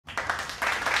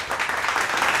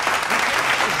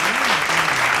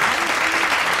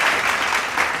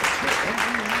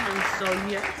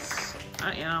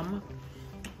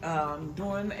am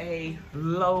doing a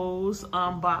Lowe's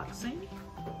unboxing.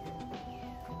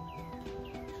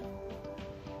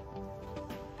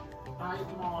 I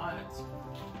bought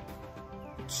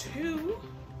 2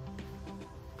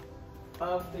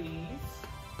 of these.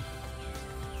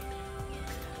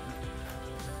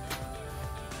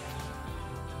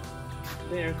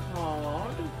 They're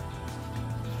called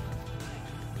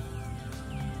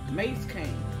Mace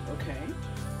Cane, okay?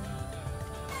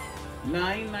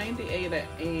 $9.98,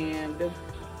 and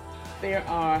there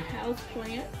are house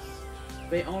plants.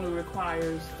 They only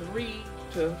requires 3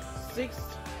 to 6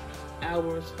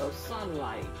 hours of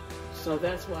sunlight. So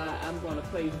that's why I'm going to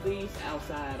place these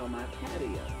outside on my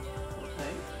patio,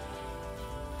 okay?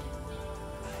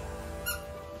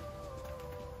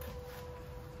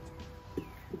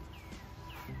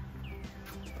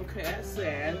 Okay, it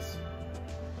says,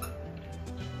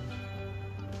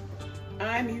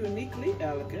 I'm uniquely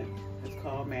elegant. It's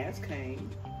called Mace Cane.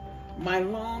 My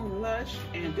long, lush,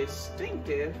 and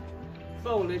distinctive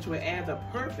foliage will add the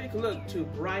perfect look to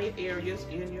bright areas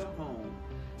in your home.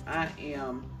 I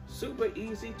am super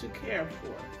easy to care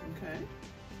for, okay?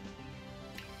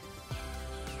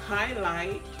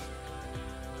 Highlight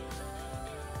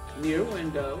near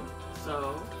window,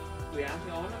 so we're out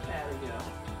here on the patio.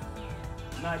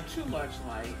 Not too much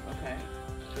light, okay?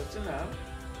 Just enough.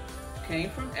 Came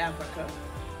from Africa,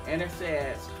 and it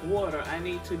says, water, I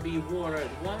need to be watered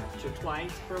 1 to 2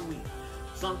 per week.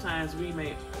 Sometimes we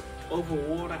may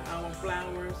overwater our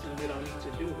flowers, and we don't need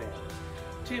to do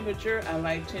that. Temperature, I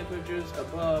like temperatures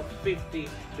above 50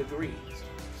 degrees.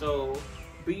 So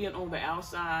being on the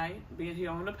outside, being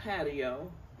here on the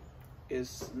patio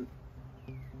is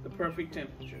the perfect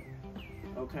temperature,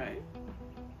 okay?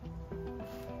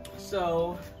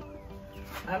 So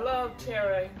I love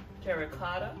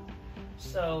terracotta.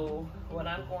 So what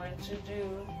I'm going to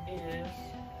do is,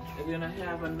 we're gonna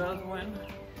have another one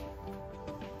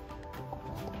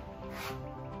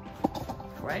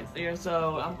right there.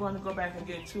 So I'm going to go back and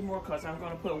get 2 more because I'm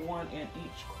going to put 1 in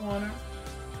each corner.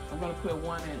 I'm going to put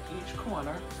 1 in each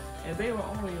corner. And they were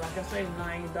only, like I say,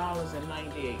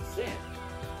 $9.98.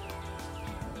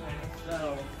 Okay,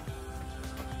 so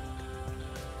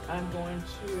I'm going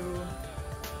to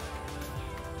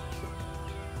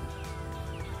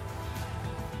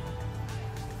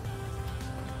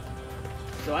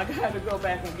I got to go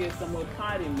back and get some more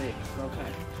potty mix,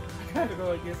 okay? I got to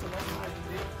go and get some more potty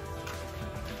mix.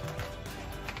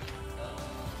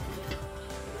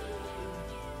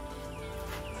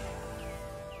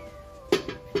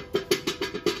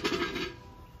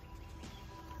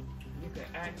 You can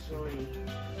actually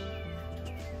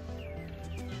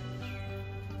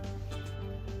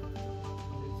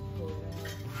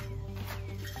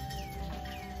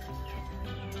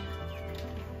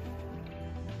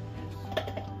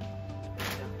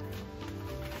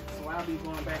I'll be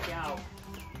going back out.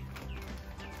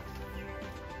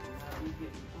 I'll be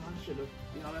getting, I should have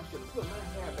put my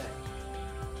hair back.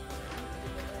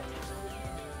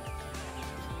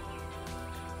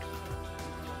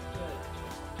 Put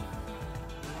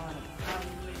a lot of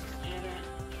potty mix in it.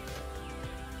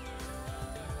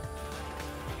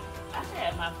 I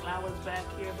had my flowers back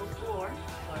here before,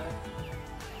 but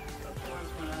of course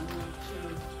when I moved to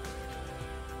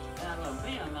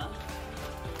Alabama,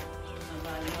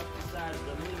 somebody else decided to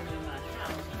live in my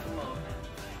house and do all kinds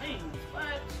of things,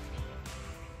 but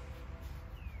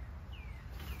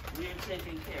we're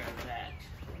taking care of that.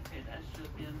 Okay, that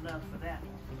should be enough for that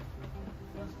one.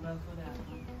 That's enough for that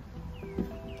one.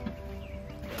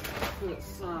 Put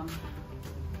some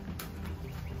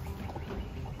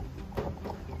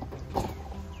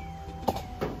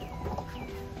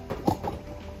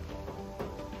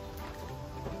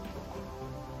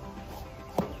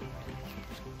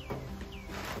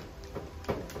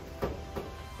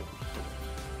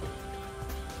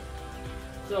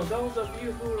So those of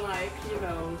you who like,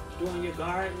 doing your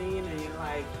gardening and you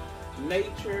like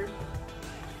nature,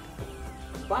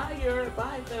 buy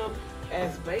them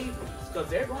as babies because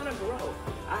they're gonna grow.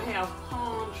 I have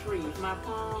palm trees. My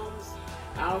palms,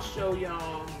 I'll show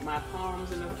y'all my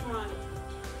palms in the front.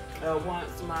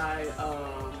 Once my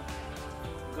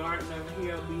gardener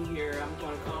here be here, I'm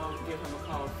gonna give him a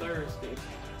call Thursday.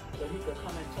 So he could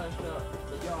come and touch up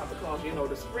the yard because,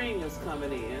 the spring is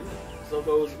coming in. So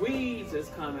those weeds is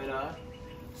coming up.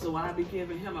 So I'll be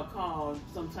giving him a call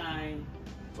sometime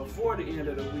before the end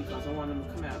of the week because I want him to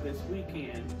come out this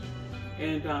weekend.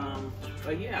 And,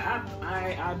 but yeah,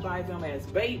 I buy them as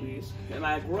babies and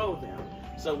I grow them.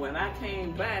 So when I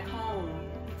came back home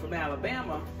from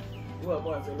Alabama, what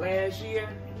was it, last year?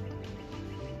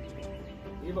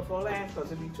 Year before last,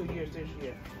 because it'll be 2 years this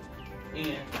year.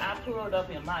 And I pulled up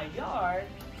in my yard,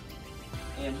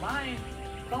 and my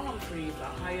palm trees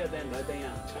are higher than the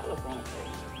damn telephone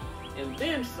pole, and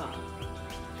then some.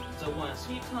 So once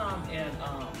he come and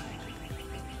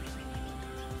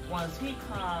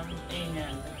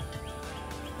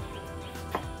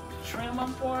trim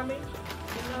them for me,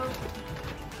 you know,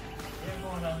 they're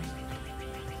gonna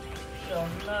show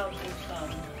love with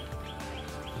some.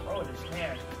 Oh, this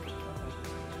hair.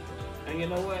 And you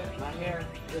know what? My hair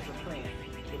is a plant.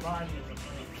 The body is a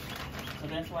plant. So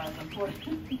that's why it's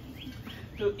important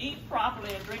to eat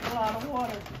properly and drink a lot of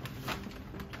water.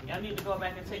 Y'all need to go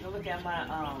back and take a look at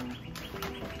my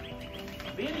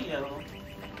video,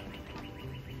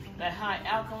 that high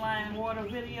alkaline water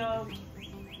video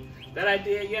that I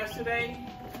did yesterday.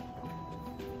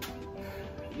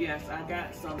 Yes, I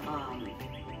got some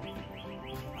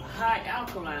high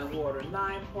alkaline water,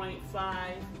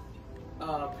 9.5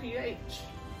 pH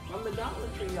from the Dollar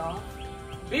Tree, y'all.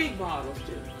 Big bottles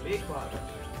too, big bottles.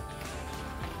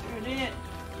 Here it is.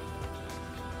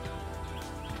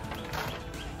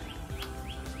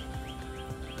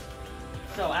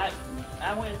 So I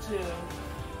went to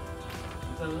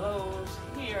the Lowe's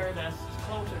here that's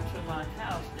closer to my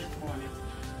house this morning.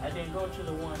 I didn't go to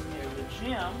the one near the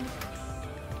gym.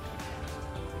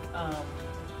 I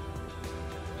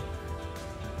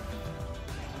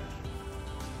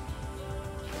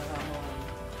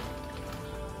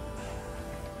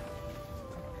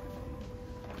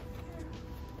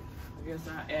guess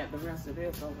I'll add the rest of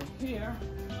this over here.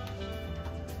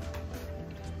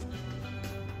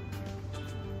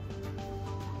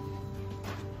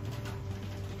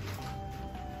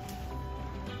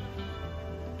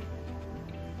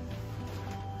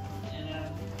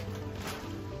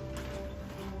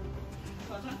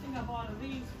 Because I think I bought at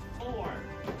least 4. I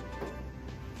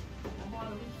bought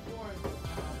at least 4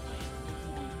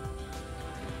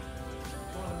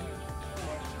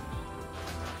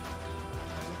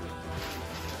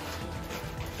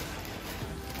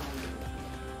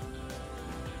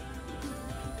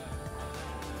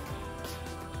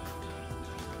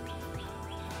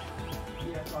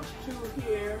 Yeah, so 2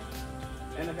 here,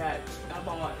 and I got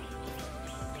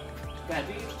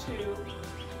these 2,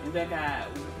 and I got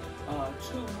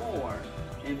 2 more,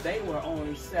 and they were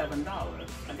only $7.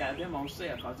 I got them on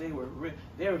sale because they were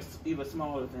even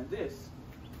smaller than this.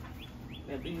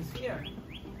 Than these here.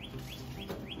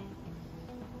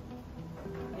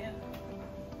 Yeah.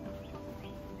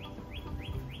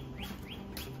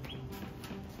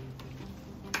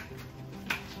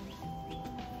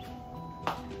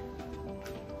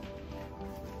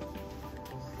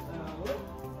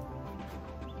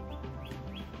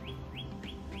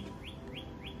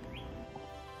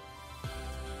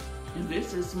 And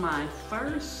this is my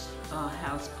first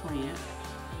house plant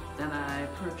that I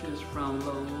purchased from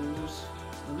Lowe's,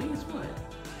 at least what?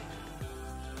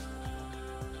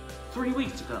 3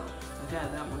 weeks ago. I got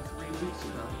that one 3 weeks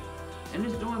ago. And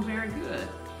it's doing very good.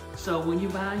 So when you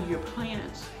buy your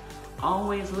plants,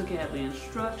 always look at the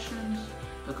instructions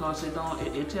because it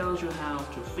tells you how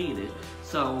to feed it.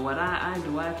 So what I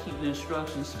do, I keep the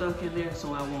instructions stuck in there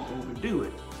so I won't overdo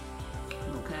it.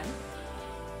 Okay?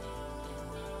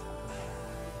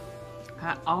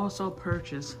 I also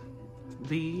purchased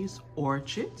these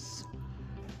orchids,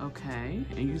 okay,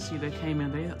 and you see they came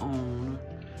in their own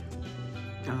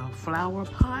flower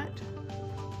pot.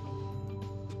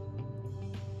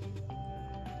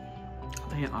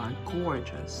 They are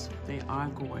gorgeous. They are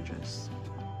gorgeous.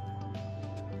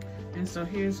 And so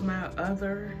here's my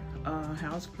other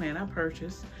house plant I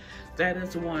purchased.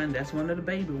 That's one of the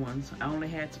baby ones. I only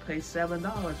had to pay $7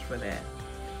 for that.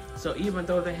 So even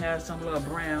though they have some little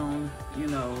brown, you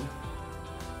know,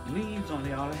 leaves on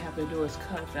there, all I have to do is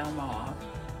cut them off,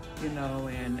 you know,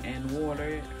 and water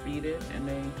it, feed it, and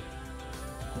they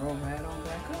grow right on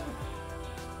back up.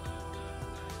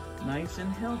 Nice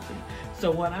and healthy.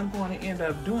 So what I'm going to end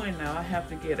up doing now, I'm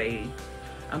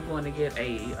going to get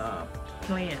a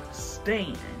plant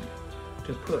stand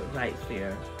to put right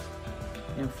there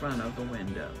in front of the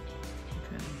window.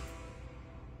 Okay.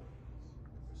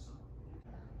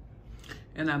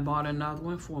 And I bought another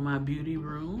one for my beauty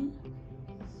room.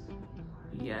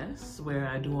 Yes, where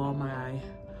I do all my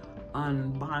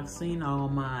unboxing, all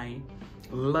my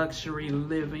luxury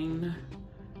living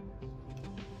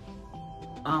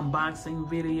unboxing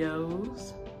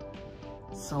videos.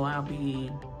 So I'll be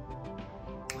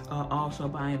also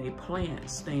buying a plant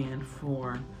stand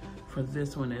for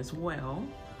this one as well.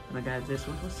 And I got this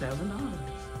one for $7.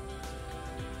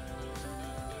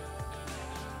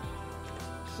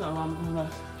 So I'm gonna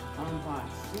unbox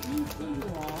these for you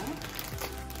all.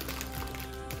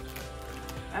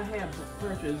 I have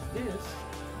purchased this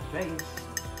vase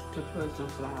to put some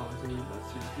flowers in, but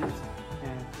since this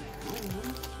has the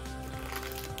flowers,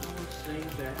 I will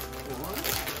save that for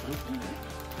something else.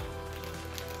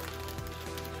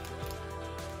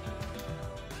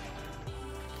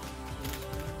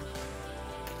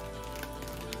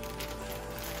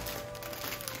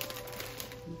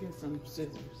 Get some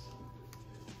scissors.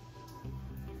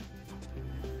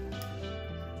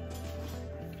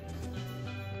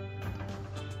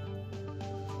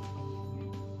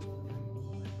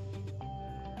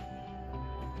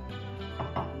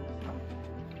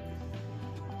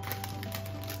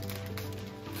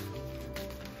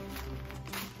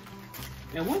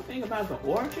 And one thing about the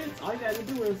orchids, all you gotta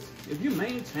do is, if you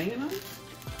maintain them,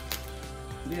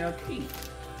 they'll keep.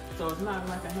 So it's not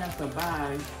like I have to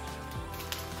buy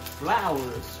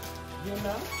flowers, you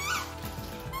know?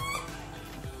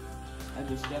 I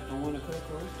just stepped on one of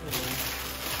Coco's toys.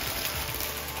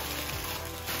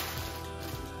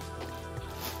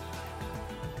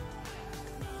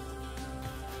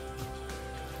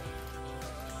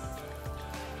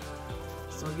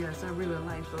 So yes, I really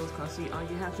like those because see, all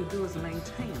you have to do is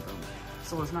maintain them.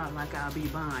 So it's not like I'll be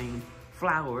buying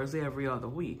flowers every other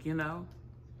week, you know?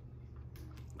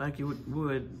 Like you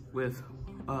would with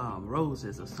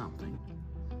roses or something.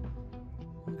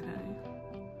 Okay.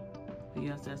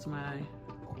 Yes, that's my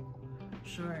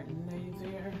Chardonnay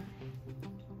there.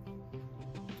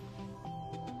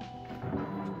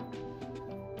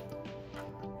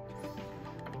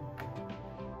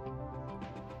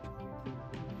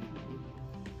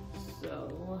 So,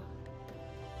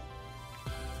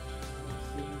 let's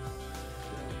see.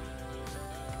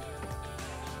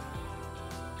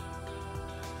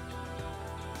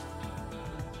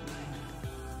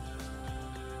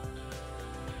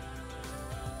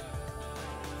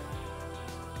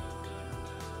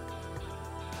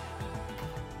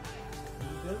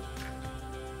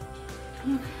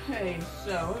 Okay,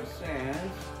 so it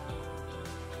says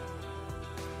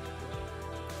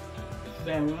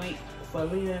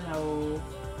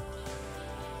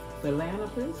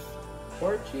Phalaenopsis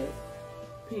orchid,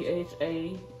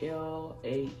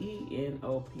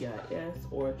 Phalaenopis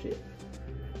orchid.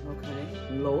 Okay,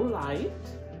 low light.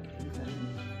 Okay.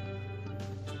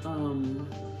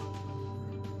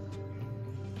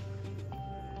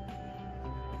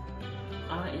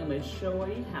 I am a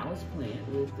showy house plant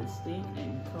with distinct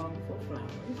and colorful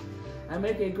flowers. I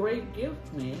make a great gift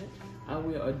plant. I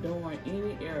will adorn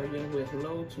any area with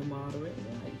low to moderate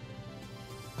light.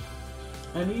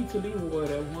 I need to be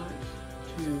watered once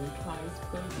to twice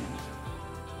per week.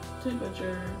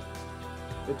 Temperature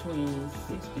between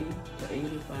 60 to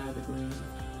 85 degrees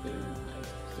Fahrenheit.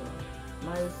 So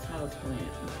nice house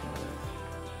plant because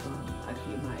I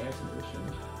keep my air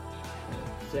conditioning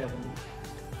at 70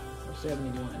 or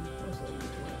 71 or 72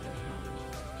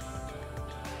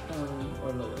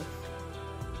 or lower.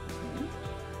 Okay.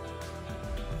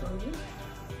 So yeah,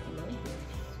 I like this.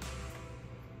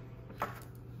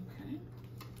 Okay.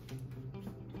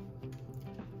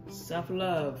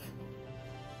 Self-love.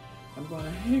 I'm going to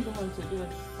hang on to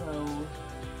this, so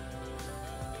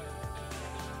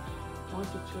 1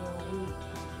 to 2 a week.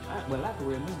 Well, I can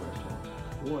remember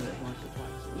to water it once or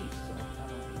twice a week, so I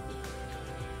don't think it's